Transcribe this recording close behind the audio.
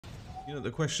You know, the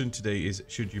question today is,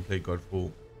 should you play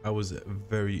Godfall? I was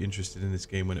very interested in this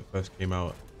game when it first came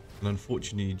out, and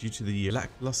unfortunately, due to the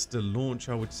lackluster launch,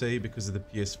 I would say, because of the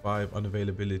PS5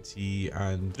 unavailability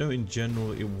and, you know, in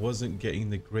general, it wasn't getting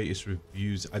the greatest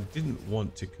reviews. I didn't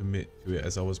want to commit to it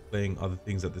as I was playing other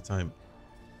things at the time.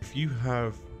 If you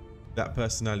have that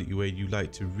personality where you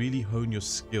like to really hone your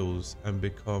skills and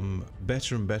become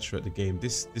better and better at the game,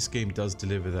 this game does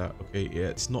deliver that. Okay, yeah,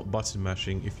 it's not button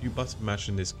mashing. If you button mash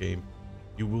in this game,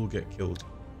 you will get killed.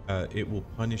 It will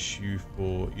punish you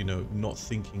for, you know, not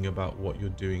thinking about what you're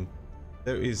doing.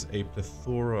 There is a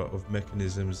plethora of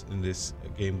mechanisms in this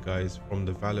game, guys, from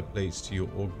the Valour Plates to your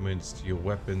augments to your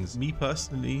weapons. Me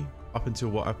personally, up until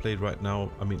what I played right now,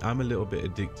 I mean, I'm a little bit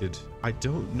addicted. I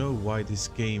don't know why this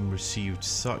game received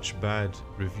such bad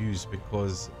reviews,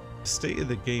 because the state of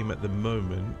the game at the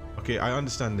moment, okay, I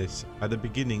understand this. At the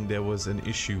beginning, there was an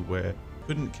issue where you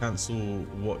couldn't cancel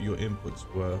what your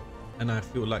inputs were, and I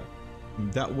feel like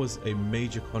that was a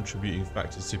major contributing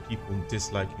factor to people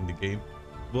disliking the game.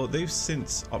 Well, they've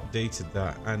since updated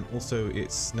that, and also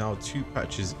it's now 2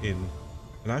 patches in,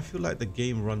 and I feel like the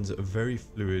game runs very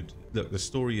fluid. Look, the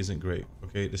story isn't great,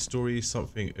 okay? The story is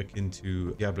something akin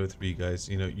to Diablo 3, guys.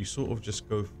 You know, you sort of just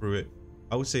go through it.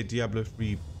 I would say Diablo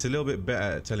 3, it's a little bit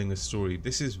better at telling a story.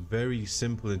 This is very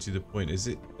simple and to the point. Is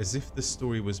it as if the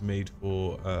story was made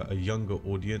for a younger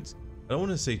audience? I don't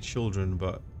want to say children,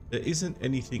 but there isn't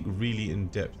anything really in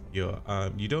depth here.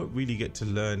 You don't really get to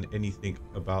learn anything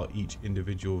about each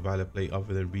individual Valour Plate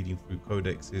other than reading through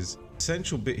codexes.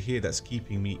 Essential bit here that's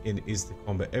keeping me in is the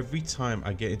combat. Every time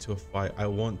I get into a fight, I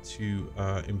want to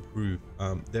improve.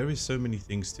 There is so many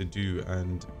things to do,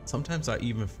 and sometimes I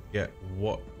even forget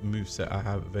what moveset I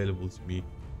have available to me.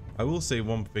 I will say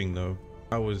one thing though,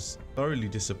 I was thoroughly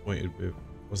disappointed with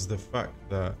was the fact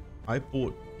that I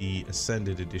bought the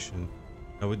Ascended Edition.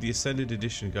 Now with the Ascended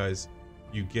Edition, guys,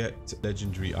 you get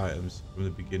legendary items from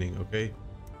the beginning, okay?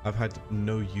 I've had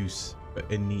no use for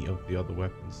any of the other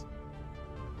weapons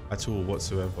at all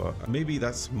whatsoever. Maybe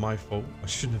that's my fault. I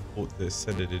shouldn't have bought the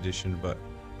Ascended Edition, but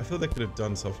I feel they could have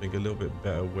done something a little bit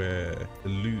better where the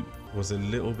loot was a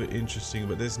little bit interesting,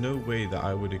 but there's no way that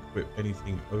I would equip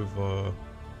anything over,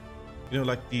 you know,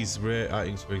 like these rare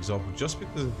items, for example, just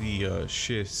because of the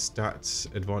sheer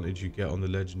stats advantage you get on the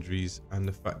legendaries and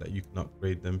the fact that you can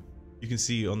upgrade them. You can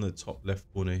see on the top left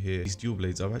corner here, these dual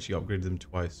blades, I've actually upgraded them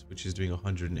twice, which is doing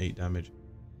 108 damage.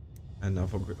 And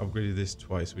I've upgraded this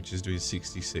twice, which is doing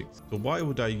 66. So why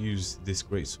would I use this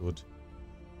greatsword?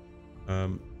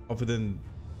 Other than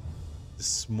the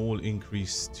small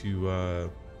increase to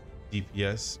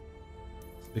DPS,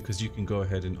 because you can go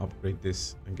ahead and upgrade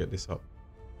this and get this up.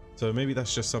 So maybe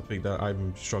that's just something that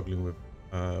I'm struggling with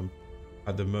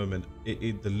at the moment.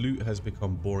 The loot has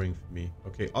become boring for me.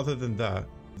 Okay, other than that,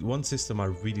 one system I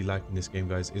really like in this game,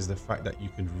 guys, is the fact that you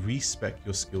can respec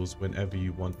your skills whenever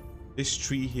you want. This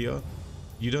tree here,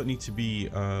 you don't need to be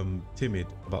timid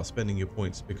about spending your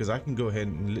points, because I can go ahead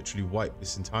and literally wipe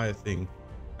this entire thing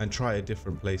and try a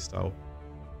different playstyle.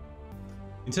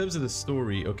 In terms of the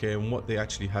story, okay, and what they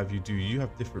actually have you do, you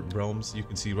have different realms. You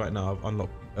can see right now I've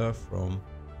unlocked the Earth realm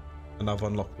and I've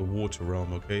unlocked the Water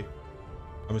realm, okay?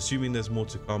 I'm assuming there's more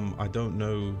to come. I don't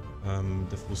know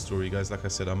the full story, guys. Like I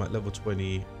said, I'm at level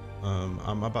 20.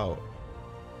 I'm about,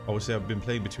 I would say I've been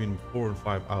playing between 4 and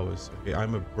 5 hours. Okay,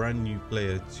 I'm a brand new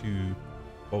player to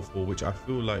Godfall, which I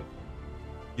feel like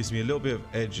gives me a little bit of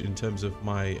edge in terms of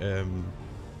my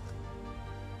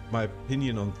my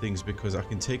opinion on things, because I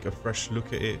can take a fresh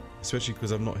look at it, especially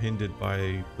because I'm not hindered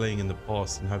by playing in the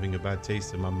past and having a bad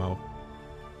taste in my mouth.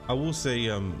 I will say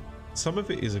some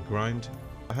of it is a grind.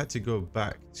 I had to go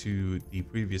back to the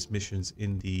previous missions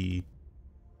in the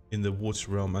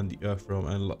Water realm and the Earth realm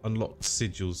and unlock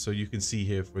sigils. So you can see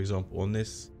here, for example, on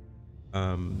this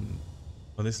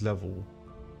level,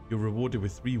 you're rewarded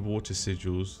with 3 water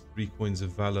sigils, 3 coins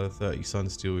of valor, 30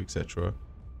 sunsteel, etc.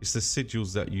 It's the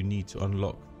sigils that you need to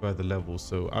unlock further levels.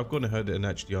 So I've gone ahead and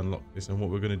actually unlocked this, and what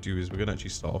we're going to do is we're going to actually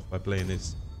start off by playing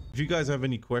this. If you guys have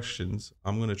any questions,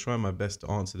 I'm going to try my best to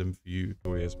answer them for you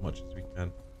as much as we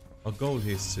can. Our goal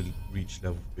here is to reach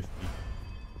level 50.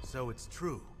 So it's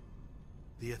true.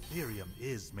 The Ethereum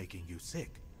is making you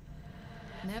sick.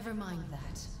 Never mind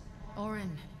that.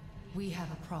 Orin, we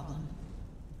have a problem.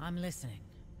 I'm listening.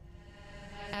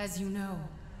 As you know,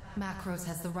 Macros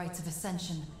has the rights of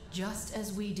ascension, just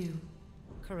as we do.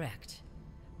 Correct.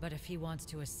 But if he wants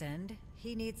to ascend,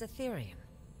 he needs Ethereum.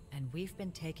 And we've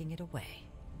been taking it away.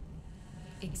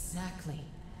 Exactly.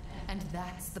 And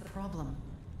that's the problem.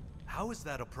 How is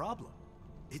that a problem?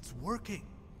 It's working.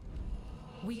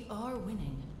 We are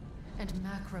winning, and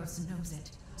Macros knows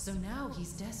it, so now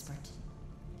he's desperate.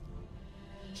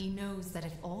 He knows that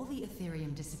if all the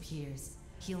Ethereum disappears,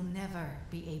 he'll never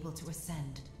be able to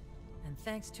ascend. And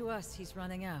thanks to us, he's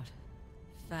running out.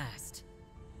 Fast.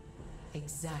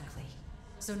 Exactly.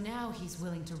 So now he's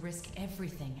willing to risk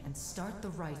everything and start the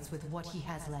rites with what he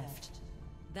has left.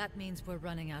 That means we're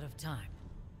running out of time.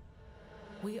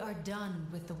 We are done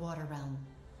with the Water Realm.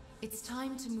 It's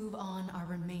time to move on our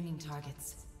remaining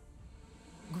targets.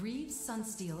 Greaves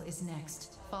Sunsteel is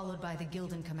next, followed by the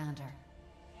Gildan Commander.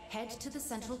 Head to the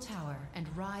central tower and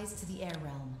rise to the Air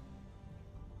Realm.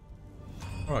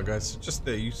 Alright guys, so just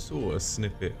there you saw a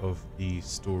snippet of the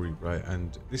story, right?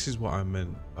 And this is what I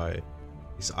meant by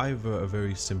it's either a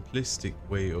very simplistic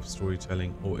way of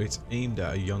storytelling or it's aimed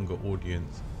at a younger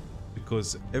audience,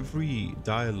 because every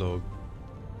dialogue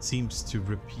seems to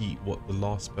repeat what the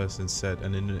last person said,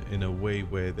 and in a way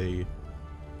where they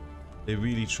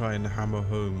really try and hammer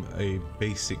home a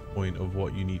basic point of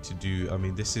what you need to do. I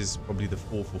mean, this is probably the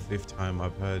 4th or 5th time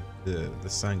I've heard the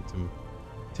Sanctum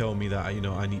tell me that, you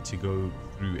know, I need to go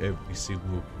through every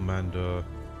single commander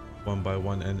one by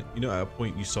one, and you know, at a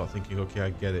point you start thinking, okay, I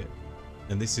get it.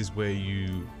 And this is where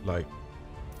you like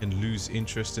can lose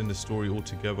interest in the story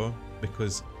altogether,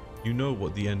 because you know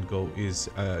what the end goal is.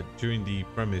 During the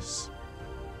premise,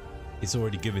 it's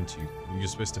already given to you. You're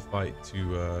supposed to fight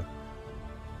to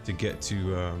get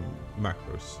to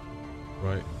Macros,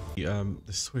 right?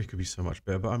 The story could be so much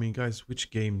better, but I mean, guys,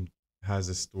 which game has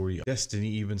a story? Destiny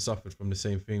even suffered from the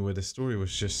same thing, where the story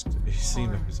was just, it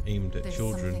seemed like it was aimed at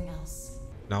children.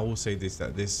 Now I will say this,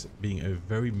 that this being a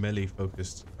very melee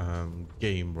focused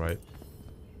game, right,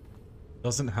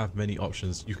 doesn't have many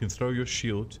options. You can throw your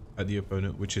shield at the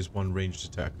opponent, which is one ranged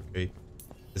attack, okay?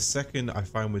 The second, I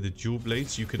find with the dual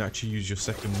blades, you can actually use your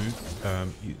second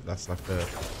move. That's like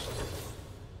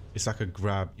it's like a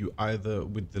grab. You either,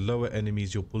 with the lower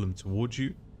enemies, you'll pull them towards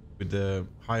you. With the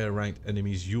higher ranked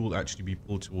enemies, you'll actually be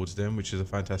pulled towards them, which is a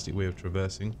fantastic way of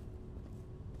traversing.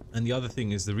 And the other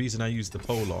thing is, the reason I use the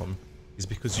pole arm is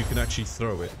because you can actually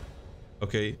throw it,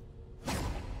 okay?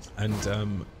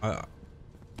 And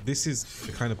this is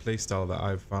the kind of playstyle that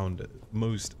I've found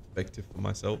most effective for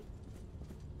myself,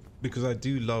 because I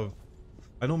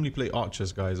normally play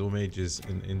archers, guys, or mages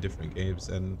in different games,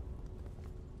 and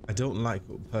I don't like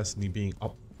personally being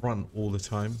up front all the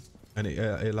time, and it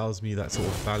allows me that sort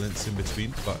of balance in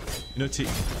between. But you know,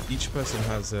 each person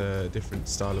has a different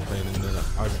style of playing, and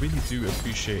I really do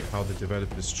appreciate how the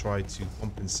developers try to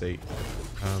compensate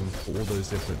for all those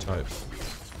different types.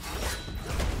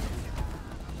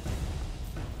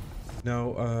 Now,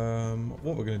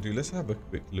 what we're going to do, let's have a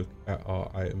quick look at our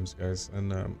items, guys,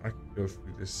 and I can go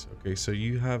through this. Okay, so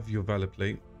you have your Valour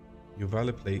Plate. Your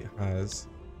Valour Plate has,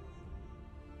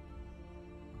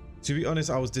 to be honest,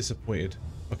 I was disappointed.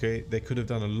 Okay, they could have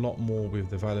done a lot more with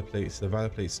the Valour Plates. The Valour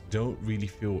Plates don't really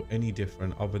feel any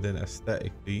different other than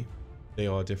aesthetically they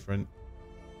are different.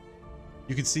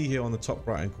 You can see here on the top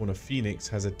right hand corner, Phoenix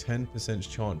has a 10%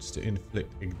 chance to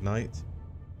inflict ignite.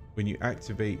 When you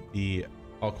activate the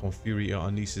Archon Fury, it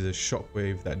unleashes a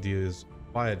shockwave that deals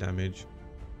fire damage.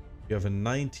 You have a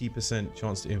 90%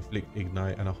 chance to inflict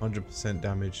ignite and 100%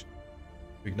 damage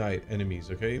to ignite enemies,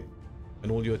 okay?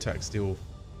 And all your attacks deal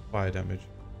fire damage.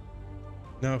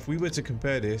 Now, if we were to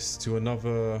compare this to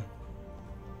another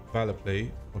Valour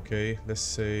Plate, okay, let's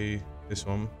say this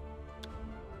one,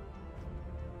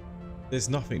 there's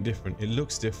nothing different. It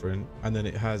looks different, and then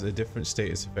it has a different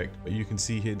status effect, but you can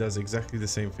see here it does exactly the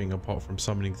same thing apart from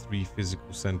summoning 3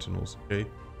 physical sentinels, okay?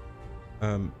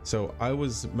 So I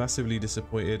was massively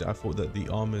disappointed. I thought that the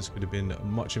armors could have been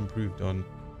much improved on,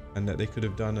 and that they could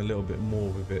have done a little bit more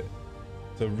with it.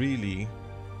 So really,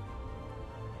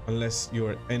 unless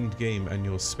you're at end game and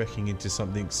you're speccing into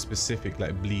something specific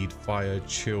like bleed, fire,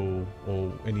 chill,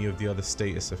 or any of the other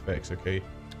status effects, okay,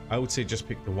 I would say just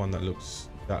pick the one that looks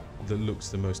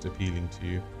the most appealing to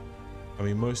you. I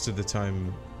mean, most of the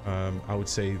time, I would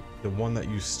say the one that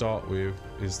you start with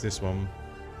is this one,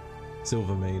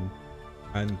 Silvermane,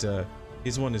 and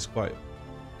his one is quite,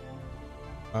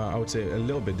 I would say, a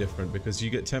little bit different, because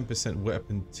you get 10%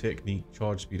 weapon technique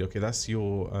charge speed. Okay, that's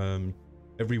your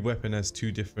every weapon has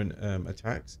 2 different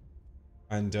attacks,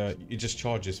 and it just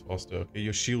charges faster. Okay,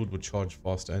 your shield would charge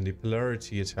faster, and the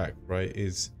polarity attack, right,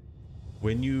 is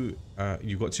when you've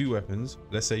got 2 weapons.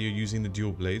 Let's say you're using the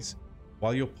dual blades,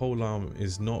 while your polearm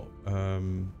is not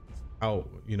out,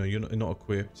 you know, you're not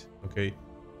equipped, okay,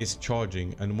 it's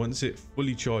charging, and once it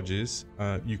fully charges,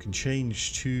 you can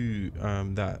change to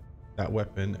that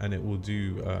weapon, and it will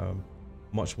do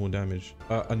much more damage.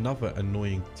 Another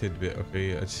annoying tidbit,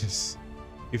 okay,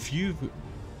 if you've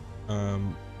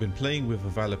been playing with a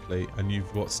Valour Plate and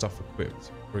you've got stuff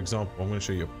equipped, for example, I'm going to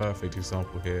show you a perfect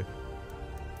example here.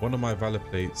 one of my Valour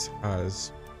Plates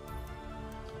has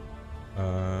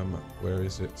where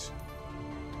is it,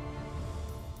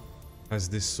 has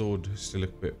this sword still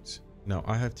equipped. Now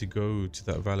I have to go to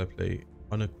that Valour Plate,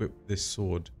 unequip this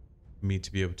sword for me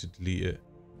to be able to delete it,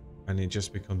 and it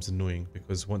just becomes annoying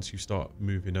because once you start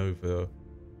moving over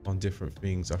on different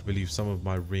things, I believe some of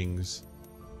my rings,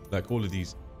 like all of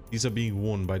these are being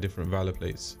worn by different Valour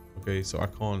Plates. Okay, so I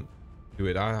can't do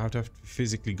it. I have to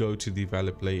physically go to the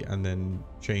Valour Plate and then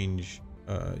change,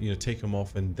 you know, take them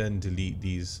off and then delete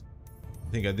these.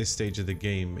 I think at this stage of the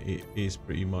game it is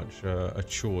pretty much a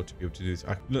chore to be able to do this.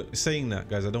 Look, saying that,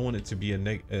 guys, I don't want it to be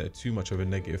too much of a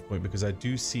negative point, because I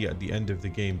do see at the end of the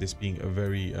game this being a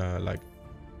very like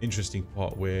interesting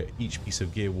part where each piece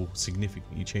of gear will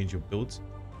significantly change your builds.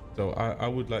 So I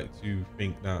would like to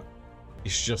think that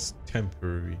it's just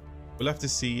temporary. We'll have to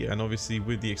see, and obviously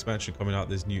with the expansion coming out,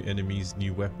 there's new enemies,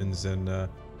 new weapons, and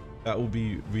that will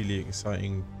be really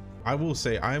exciting. I will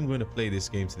say I am going to play this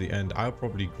game to the end. I'll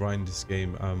probably grind this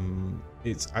game.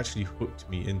 It's actually hooked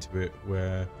me into it,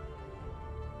 where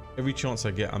every chance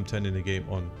I get I'm turning the game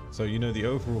on. So, you know, the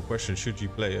overall question, should you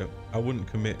play it, I wouldn't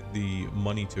commit the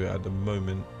money to it at the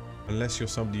moment unless you're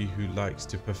somebody who likes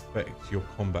to perfect your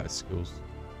combat skills,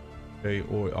 okay,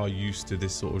 or are used to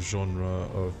this sort of genre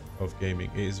of gaming.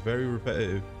 It is very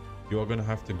repetitive. You are going to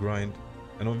have to grind.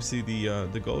 And obviously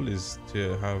the goal is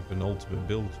to have an ultimate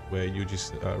build where you're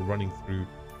just running through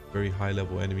very high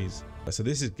level enemies. So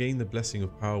this is gain the blessing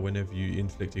of power whenever you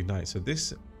inflict ignite. So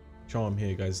this charm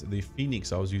here, guys, the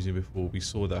Phoenix I was using before, we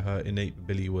saw that her innate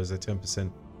ability was a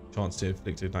 10% chance to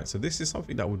inflict ignite. So this is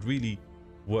something that would really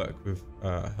work with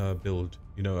her build.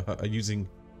 You know, her using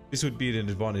this would be an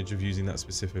advantage of using that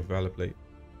specific Valour Plate.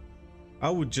 I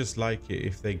would just like it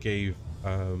if they gave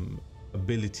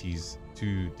abilities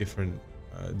to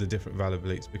the different Valour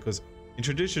Plates, because in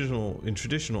traditional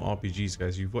RPGs,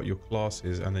 guys, you've got your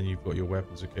classes and then you've got your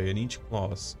weapons, okay, and each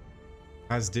class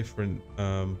has different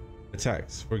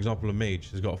attacks. For example, a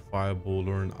mage has got a fireball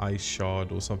or an ice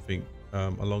shard or something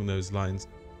along those lines.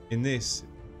 In this,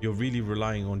 you're really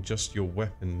relying on just your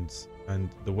weapons, and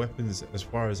the weapons, as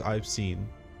far as I've seen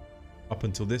up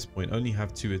until this point, only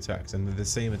have 2 attacks, and they're the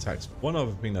same attacks. One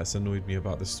other thing that's annoyed me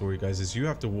about the story, guys, is you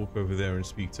have to walk over there and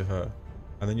speak to her,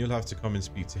 and then you'll have to come and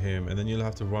speak to him, and then you'll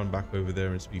have to run back over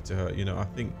there and speak to her. You know, I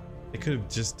think they could have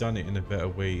just done it in a better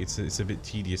way. It's a bit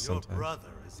tedious sometimes. Your brother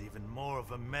is even more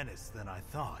of a menace than I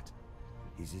thought.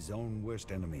 He's his own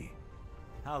worst enemy.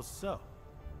 How so?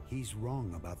 He's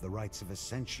wrong about the rites of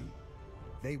ascension.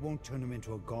 They won't turn him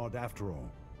into a god after all.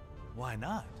 Why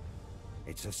not?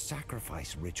 It's a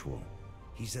sacrifice ritual.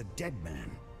 He's a dead man.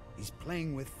 He's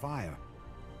playing with fire.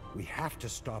 We have to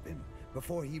stop him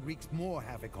before he wreaks more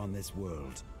havoc on this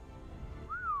world.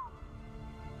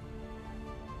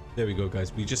 There we go,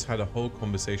 guys. We just had a whole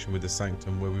conversation with the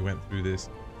Sanctum where we went through this.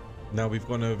 Now we've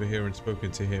gone over here and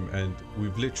spoken to him, and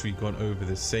we've literally gone over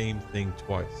the same thing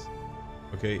twice.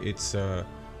 Okay, it's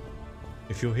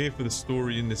if you're here for the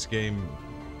story in this game,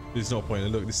 there's no point.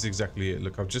 And look, this is exactly it.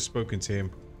 Look, I've just spoken to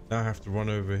him. Now I have to run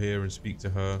over here and speak to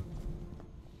her.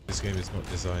 This game is not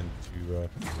designed to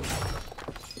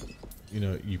you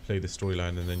know, you play the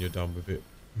storyline and then you're done with it.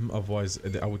 Otherwise,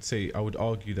 I would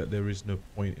argue that there is no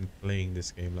point in playing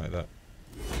this game like that.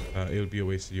 It would be a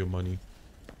waste of your money.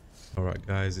 Alright,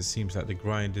 guys, it seems like the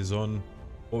grind is on.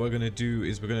 What we're going to do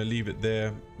is we're going to leave it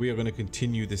there. We are going to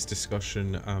continue this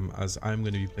discussion as I'm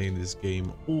going to be playing this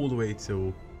game all the way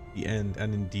till the end,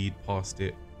 and indeed past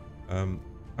it.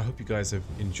 I hope you guys have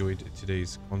enjoyed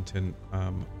today's content.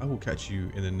 I will catch you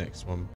in the next one.